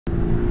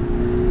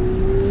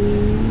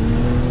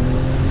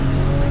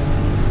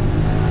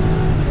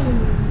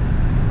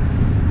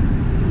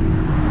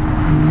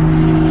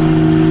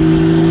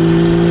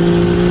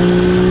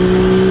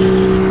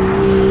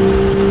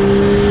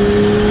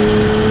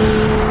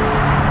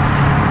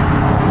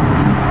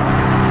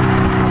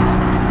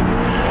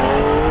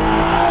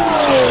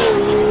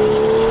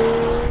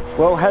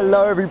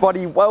Hello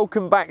everybody,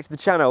 welcome back to the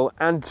channel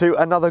and to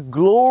another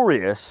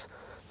glorious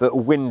but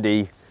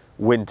windy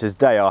winter's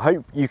day. I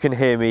hope you can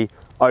hear me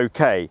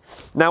okay.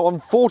 Now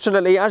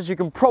unfortunately, as you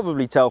can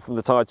probably tell from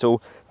the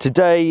title,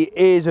 today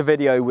is a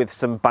video with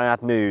some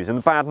bad news, and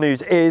the bad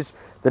news is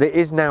that it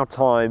is now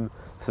time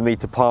for me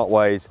to part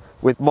ways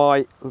with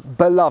my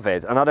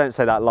beloved, and I don't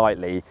say that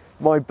lightly,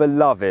 my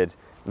beloved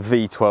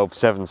V12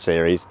 7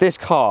 Series. This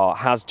car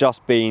has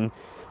just been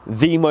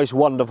the most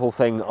wonderful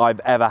thing I've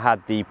ever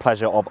had the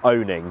pleasure of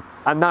owning,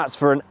 and that's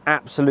for an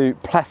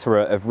absolute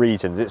plethora of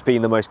reasons. It's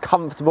been the most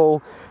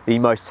comfortable, the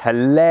most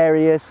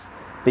hilarious,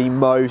 the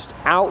most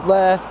out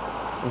there,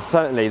 and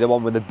certainly the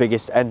one with the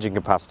biggest engine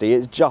capacity.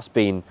 It's just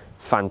been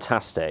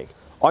fantastic.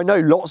 I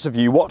know lots of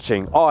you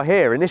watching are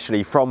here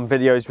initially from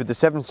videos with the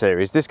 7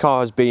 Series. This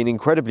car has been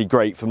incredibly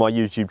great for my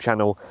YouTube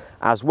channel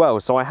as well,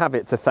 so I have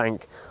it to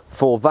thank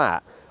for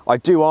that. I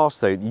do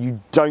ask though that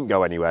you don't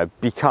go anywhere,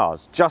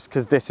 because just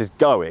because this is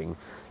going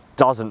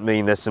doesn't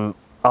mean there's some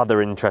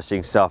other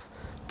interesting stuff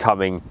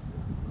coming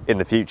in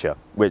the future,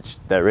 which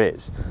there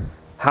is.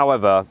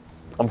 However,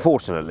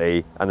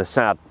 unfortunately, and the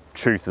sad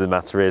truth of the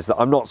matter is that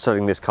I'm not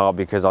selling this car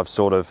because I've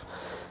sort of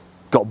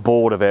got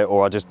bored of it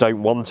or I just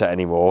don't want it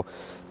anymore.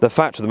 The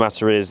fact of the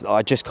matter is that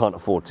I just can't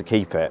afford to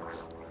keep it.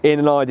 In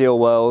an ideal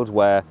world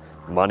where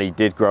money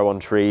did grow on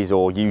trees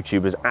or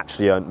YouTubers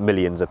actually earned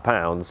millions of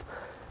pounds,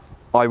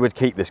 I would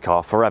keep this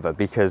car forever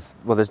because,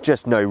 well, there's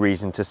just no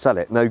reason to sell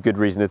it. No good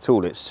reason at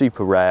all. It's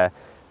super rare,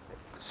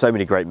 so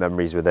many great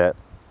memories with it.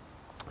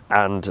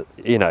 And,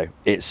 you know,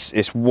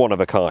 it's one of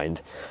a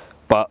kind.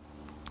 But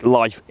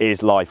life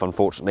is life,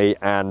 unfortunately,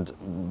 and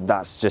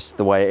that's just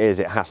the way it is.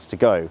 It has to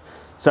go.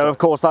 So, of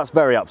course, that's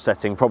very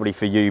upsetting, probably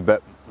for you,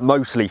 but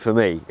mostly for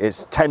me.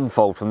 It's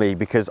tenfold for me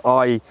because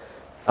I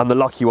am the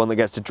lucky one that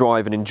gets to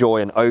drive and enjoy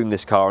and own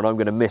this car, and I'm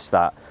going to miss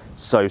that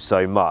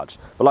so much.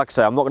 But like I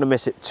say, I'm not going to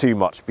miss it too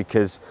much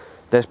because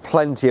there's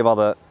plenty of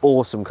other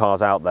awesome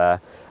cars out there,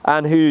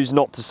 and who's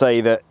not to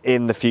say that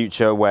in the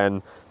future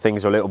when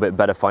things are a little bit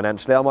better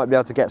financially, I might be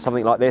able to get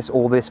something like this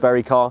or this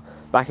very car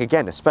back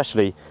again,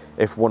 especially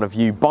if one of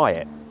you buy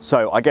it.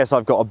 So I guess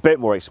I've got a bit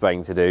more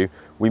explaining to do.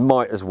 We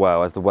might as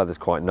well, as the weather's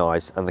quite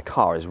nice and the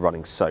car is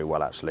running so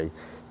well actually,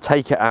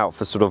 take it out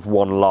for sort of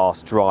one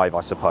last drive,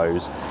 I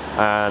suppose,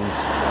 and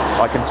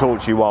I can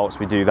talk to you whilst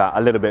we do that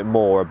a little bit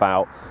more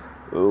about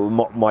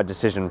what my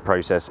decision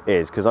process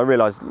is, because I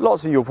realise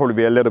lots of you will probably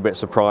be a little bit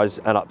surprised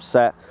and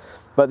upset,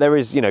 but there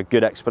is, you know,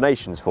 good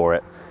explanations for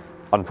it,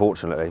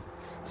 unfortunately.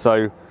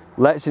 So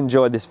let's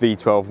enjoy this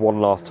V12 one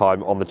last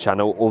time on the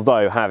channel,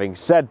 although having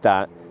said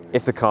that,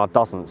 if the car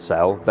doesn't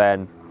sell,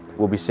 then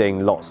we'll be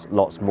seeing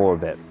lots more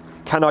of it.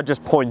 Can I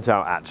just point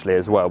out actually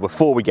as well,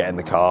 before we get in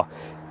the car,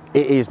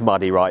 it is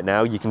muddy right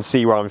now. You can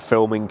see where I'm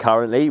filming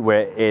currently.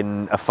 We're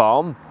in a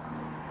farm.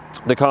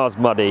 The car's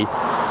muddy.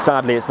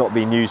 Sadly, it's not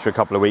been used for a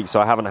couple of weeks, so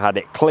I haven't had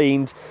it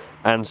cleaned.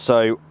 And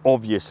so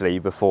obviously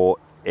before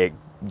it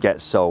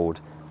gets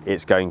sold,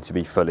 it's going to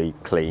be fully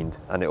cleaned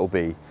and it will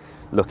be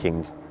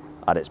looking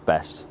at its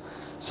best.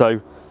 So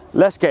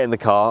let's get in the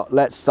car,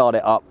 let's start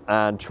it up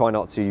and try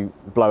not to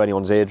blow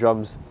anyone's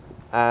eardrums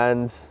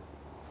and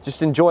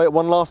just enjoy it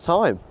one last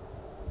time.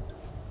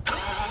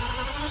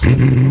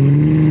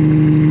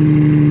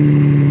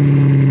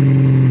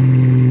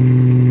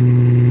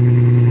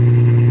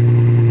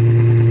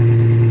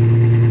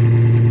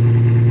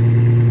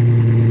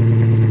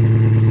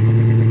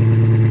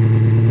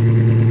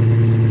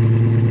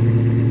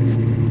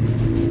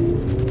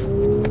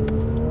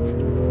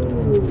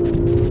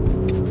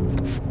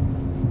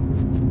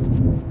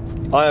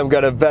 I am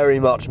going to very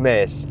much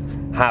miss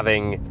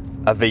having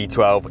a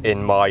V12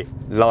 in my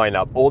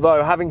lineup.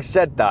 Although having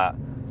said that,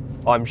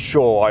 I'm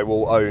sure I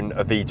will own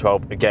a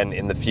V12 again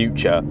in the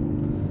future.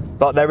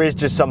 But there is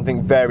just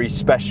something very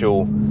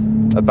special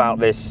about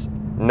this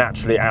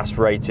naturally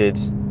aspirated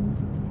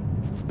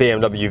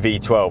BMW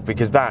V12,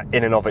 because that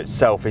in and of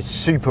itself is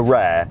super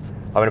rare.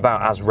 I mean,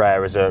 about as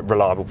rare as a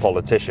reliable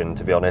politician,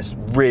 to be honest.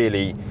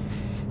 Really,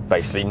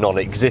 basically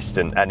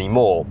non-existent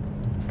anymore.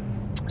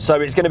 So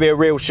it's going to be a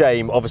real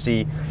shame,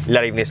 obviously,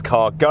 letting this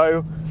car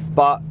go,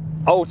 but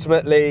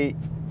ultimately,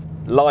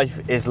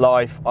 life is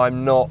life.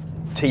 I'm not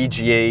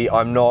TGE,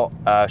 I'm not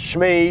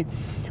Shmee,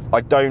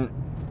 I don't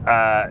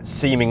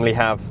seemingly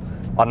have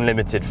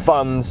unlimited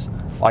funds.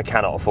 I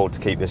cannot afford to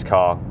keep this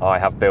car. I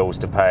have bills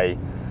to pay,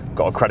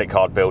 got a credit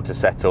card bill to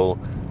settle,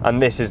 and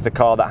this is the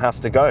car that has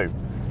to go.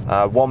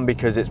 One,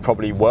 because it's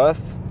probably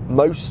worth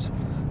most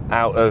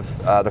out of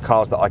the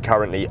cars that I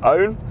currently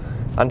own,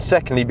 and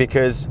secondly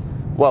because,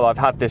 well, I've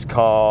had this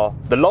car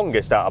the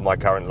longest out of my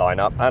current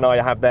lineup, and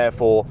I have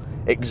therefore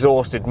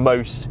exhausted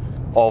most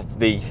of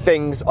the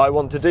things I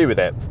want to do with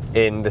it,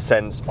 in the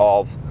sense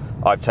of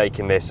I've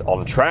taken this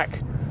on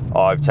track,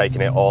 I've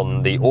taken it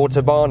on the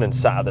Autobahn and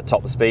sat at the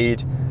top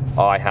speed,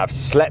 I have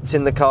slept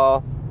in the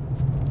car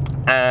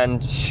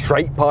and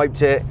straight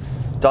piped it,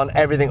 done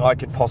everything I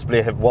could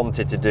possibly have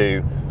wanted to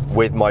do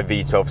with my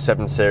V12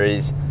 7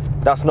 Series,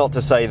 That's not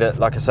to say that,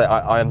 like I say,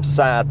 I am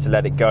sad to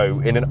let it go.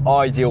 In an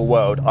ideal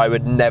world, I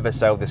would never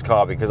sell this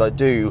car because I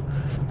do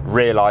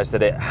realise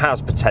that it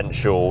has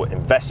potential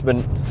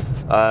investment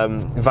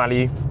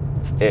value.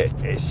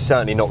 It's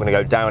certainly not going to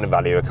go down in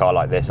value, a car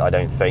like this, I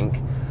don't think.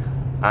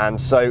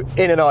 And so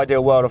in an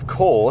ideal world, of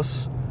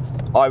course,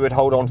 I would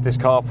hold on to this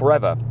car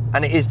forever.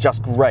 And it is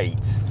just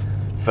great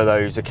for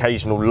those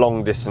occasional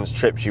long distance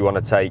trips you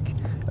want to take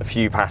a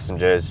few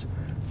passengers.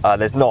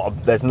 There's not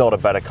a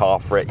better car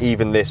for it.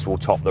 Even this will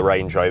top the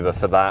Range Rover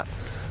for that.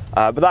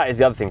 But that is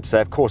the other thing to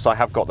say. Of course, I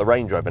have got the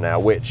Range Rover now,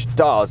 which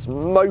does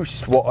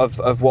most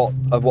of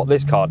what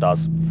this car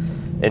does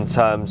in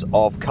terms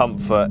of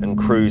comfort and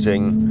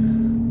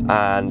cruising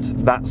and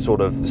that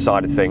sort of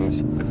side of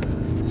things.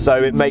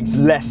 So it makes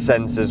less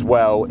sense as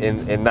well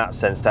in that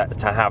sense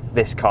to have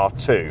this car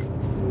too.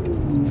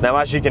 Now,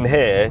 as you can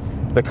hear,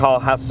 the car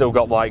has still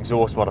got my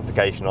exhaust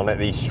modification on it,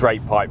 the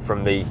straight pipe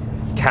from the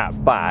cap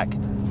back.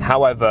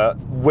 However,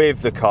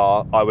 with the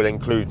car, I will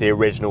include the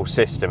original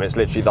system. It's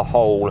literally the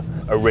whole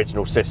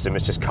original system.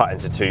 It's just cut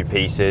into two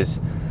pieces.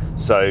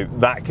 So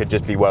that could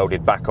just be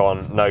welded back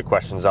on, no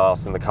questions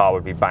asked, and the car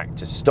would be back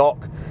to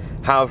stock.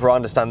 However, I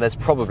understand there's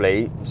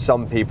probably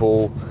some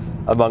people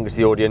amongst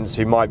the audience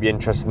who might be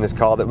interested in this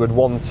car that would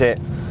want it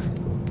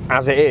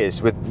as it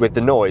is with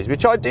the noise,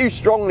 which I do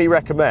strongly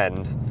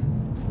recommend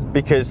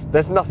because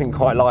there's nothing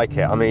quite like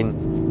it. I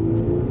mean,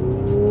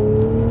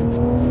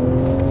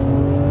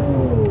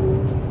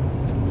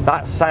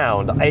 that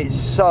sound, it's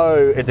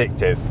so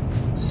addictive,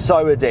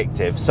 so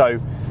addictive. So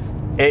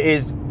it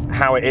is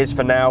how it is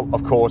for now.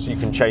 Of course, you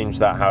can change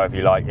that however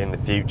you like in the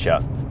future.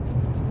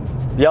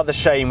 The other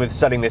shame with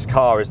selling this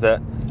car is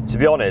that, to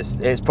be honest,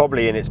 it's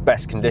probably in its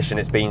best condition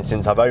it's been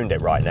since I've owned it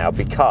right now,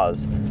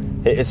 because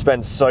it has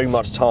spent so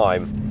much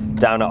time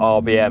down at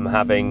RBM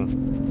having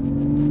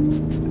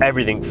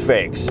everything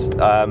fixed.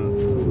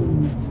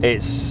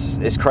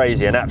 It's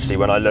crazy. And actually,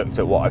 when I looked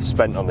at what I've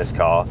spent on this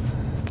car,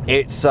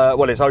 it's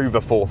well, it's over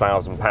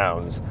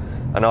 £4,000,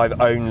 and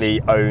I've only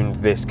owned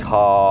this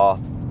car,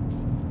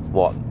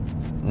 what,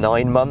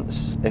 9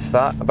 months, if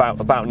that?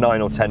 About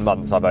 9 or 10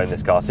 months I've owned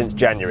this car, since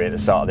January at the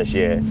start of this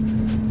year,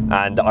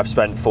 and I've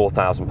spent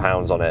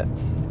 £4,000 on it.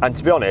 And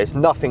to be honest,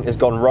 nothing has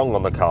gone wrong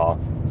on the car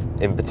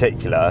in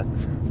particular.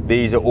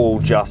 These are all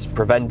just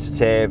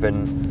preventative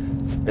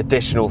and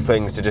additional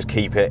things to just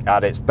keep it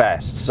at its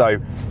best. So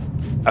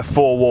a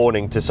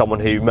forewarning to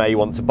someone who may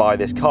want to buy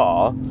this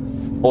car,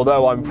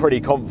 although I'm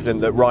pretty confident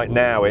that right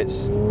now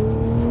it's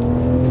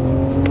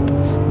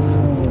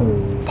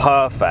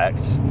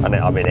perfect, and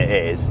I mean it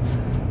is,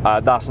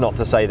 that's not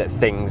to say that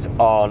things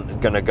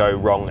aren't going to go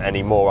wrong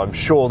anymore. I'm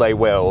sure they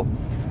will,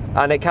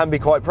 and it can be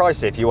quite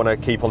pricey if you want to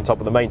keep on top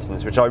of the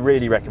maintenance, which I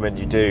really recommend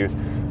you do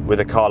with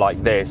a car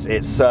like this.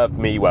 It served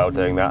me well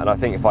doing that, and I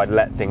think if I'd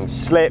let things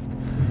slip,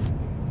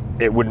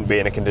 it wouldn't be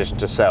in a condition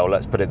to sell,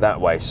 let's put it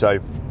that way. So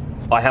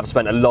I have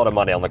spent a lot of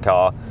money on the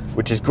car,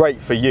 which is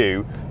great for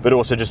you, but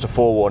also just a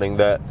forewarning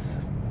that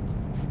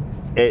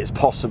it's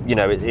possible, you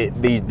know,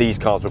 these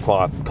cars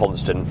require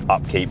constant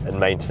upkeep and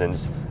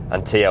maintenance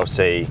and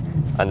TLC,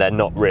 and they're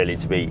not really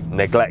to be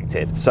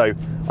neglected. So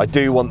I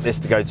do want this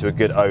to go to a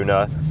good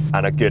owner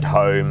and a good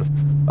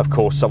home. Of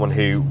course, someone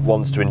who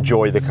wants to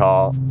enjoy the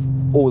car,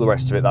 all the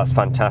rest of it, that's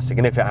fantastic.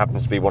 And if it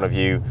happens to be one of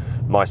you,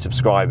 my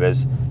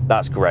subscribers,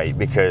 that's great,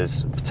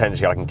 because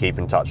potentially I can keep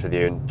in touch with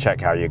you and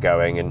check how you're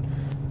going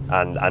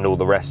and all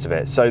the rest of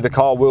it. So the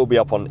car will be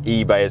up on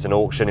eBay as an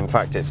auction. In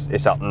fact,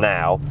 it's up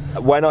now.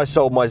 When I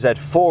sold my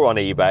Z4 on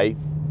eBay,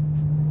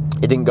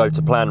 it didn't go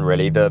to plan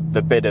really. The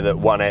bidder that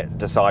won it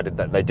decided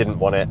that they didn't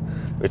want it,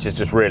 which is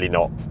just really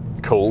not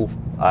cool.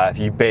 If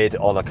you bid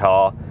on a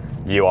car,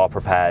 you are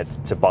prepared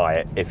to buy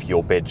it if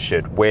your bid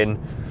should win.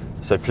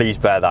 So please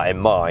bear that in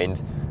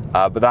mind.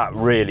 But that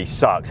really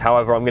sucks.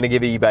 However, I'm going to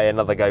give eBay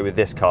another go with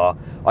this car.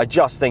 I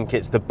just think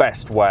it's the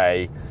best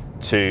way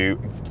to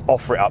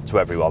offer it up to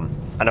everyone.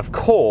 And of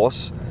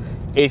course,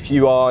 if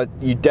you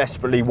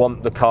desperately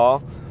want the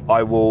car,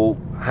 I will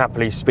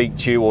happily speak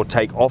to you or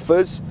take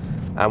offers,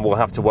 and we'll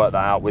have to work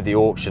that out with the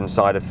auction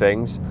side of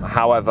things.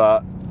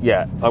 However,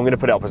 yeah, I'm going to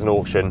put it up as an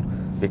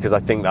auction because I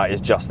think that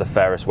is just the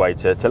fairest way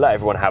to let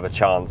everyone have a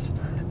chance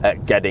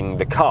at getting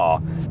the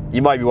car.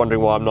 You might be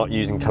wondering why I'm not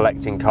using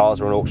collecting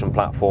cars or an auction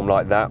platform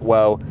like that.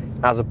 Well,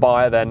 as a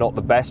buyer, they're not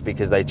the best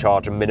because they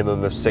charge a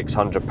minimum of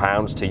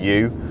 £600 to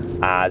you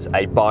as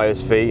a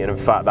buyer's fee, and in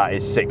fact that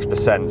is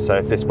 6%. So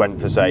if this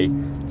went for say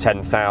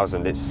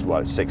 10,000, it's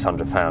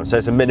 £600. So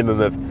it's a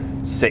minimum of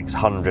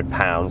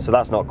 £600. So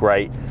that's not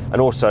great. And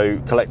also,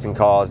 collecting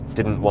cars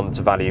didn't want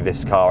to value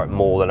this car at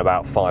more than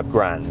about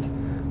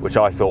 £5,000, which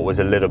I thought was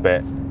a little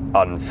bit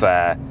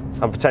unfair,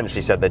 and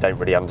potentially said they don't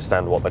really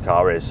understand what the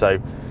car is.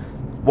 So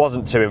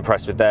wasn't too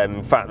impressed with them.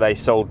 In fact, they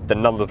sold the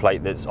number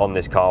plate that's on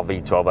this car,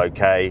 V12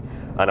 OK,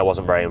 and I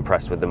wasn't very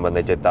impressed with them when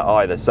they did that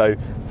either. So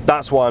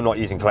that's why I'm not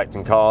using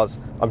collecting cars.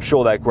 I'm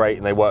sure they're great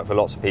and they work for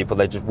lots of people.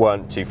 They just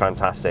weren't too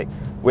fantastic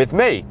with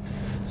me.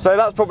 So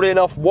that's probably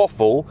enough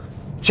waffle.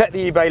 Check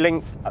the eBay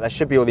link. There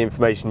should be all the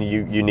information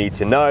you need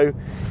to know.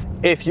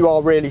 if you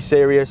are really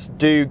serious,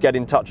 do get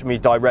in touch with me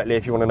directly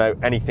if you want to know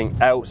anything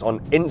else on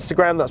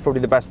Instagram. That's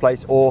probably the best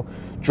place, or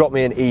drop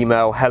me an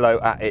email,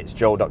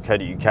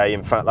 hello@itsjoel.co.uk.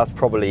 In fact, that's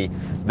probably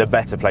the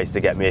better place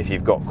to get me if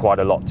you've got quite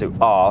a lot to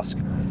ask.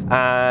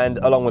 And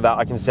along with that,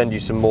 I can send you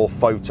some more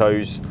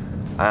photos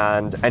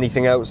and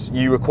anything else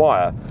you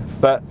require.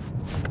 But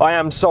I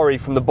am sorry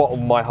from the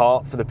bottom of my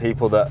heart for the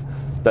people that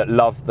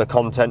love the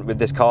content with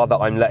this car, that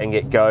I'm letting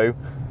it go.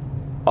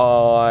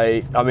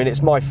 I mean,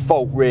 it's my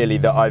fault really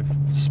that I've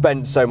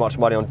spent so much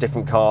money on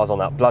different cars, on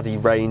that bloody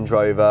Range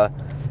Rover,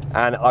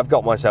 and I've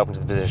got myself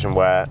into the position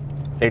where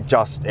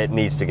it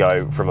needs to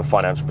go from a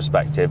financial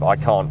perspective. I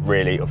can't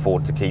really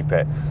afford to keep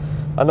it.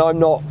 And I'm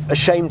not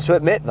ashamed to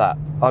admit that.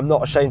 I'm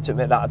not ashamed to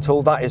admit that at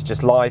all. That is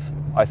just life.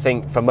 I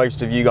think for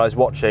most of you guys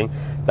watching,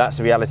 that's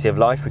the reality of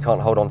life. We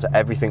can't hold on to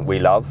everything we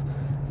love.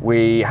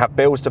 We have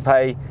bills to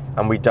pay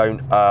and we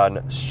don't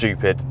earn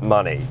stupid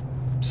money.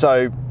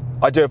 So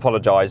I do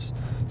apologise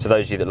to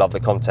those of you that love the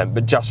content,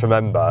 but just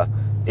remember,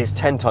 it's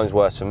 10 times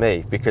worse for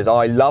me because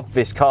I love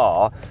this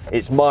car.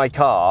 It's my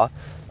car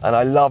and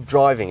I love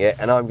driving it,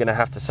 and I'm going to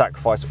have to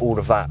sacrifice all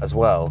of that as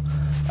well.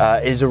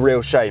 It is a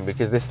real shame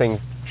because this thing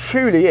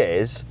truly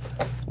is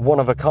one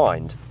of a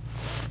kind.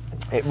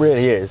 It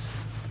really is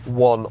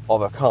one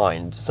of a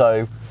kind.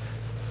 So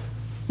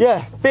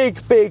yeah,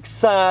 big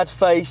sad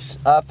face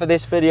for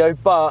this video,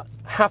 but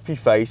happy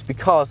face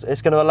because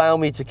it's going to allow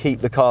me to keep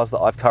the cars that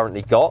I've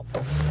currently got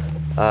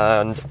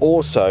and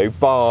also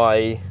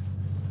buy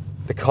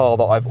the car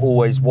that I've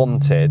always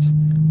wanted.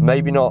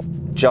 Maybe not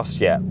just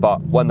yet,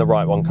 but when the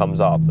right one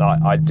comes up,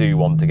 I do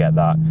want to get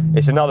that.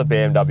 It's another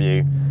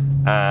BMW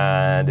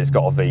and it's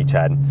got a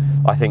V10.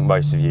 I think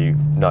most of you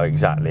know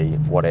exactly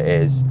what it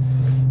is.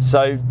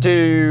 So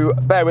do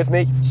bear with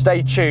me,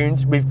 stay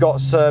tuned. We've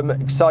got some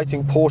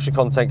exciting Porsche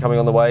content coming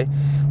on the way.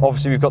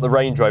 Obviously we've got the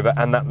Range Rover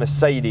and that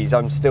Mercedes.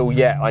 I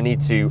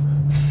need to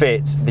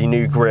fit the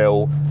new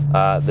grille,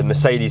 the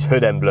Mercedes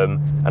hood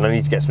emblem, and I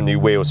need to get some new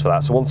wheels for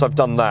that. So once I've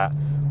done that,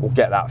 we'll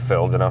get that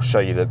filmed and I'll show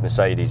you the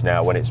Mercedes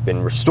now when it's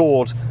been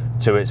restored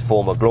to its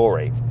former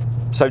glory.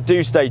 So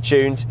do stay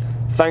tuned.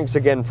 Thanks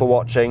again for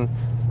watching.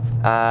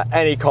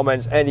 Any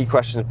comments, any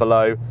questions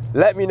below.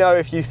 Let me know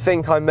if you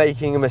think I'm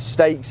making a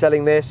mistake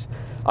selling this.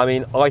 I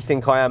mean, I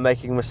think I am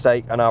making a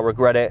mistake and I'll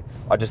regret it.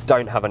 I just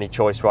don't have any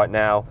choice right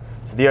now.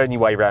 So the only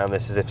way around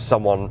this is if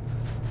someone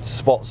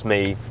spots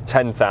me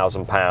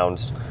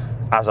 £10,000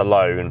 as a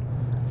loan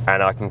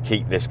and I can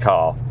keep this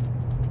car.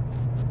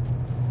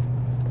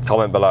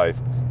 Comment below.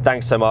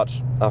 Thanks so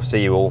much. I'll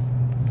see you all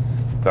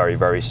very,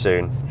 very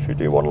soon. Should we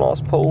do one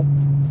last pull?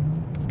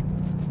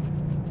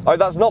 Oh,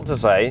 that's not to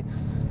say,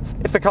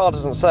 if the car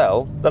doesn't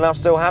sell, then I'll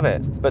still have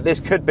it. But this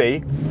could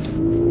be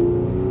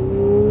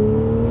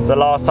the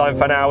last time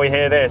for now we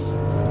hear this.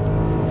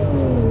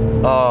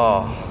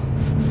 Oh,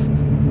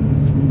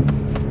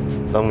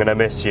 I'm gonna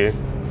miss you.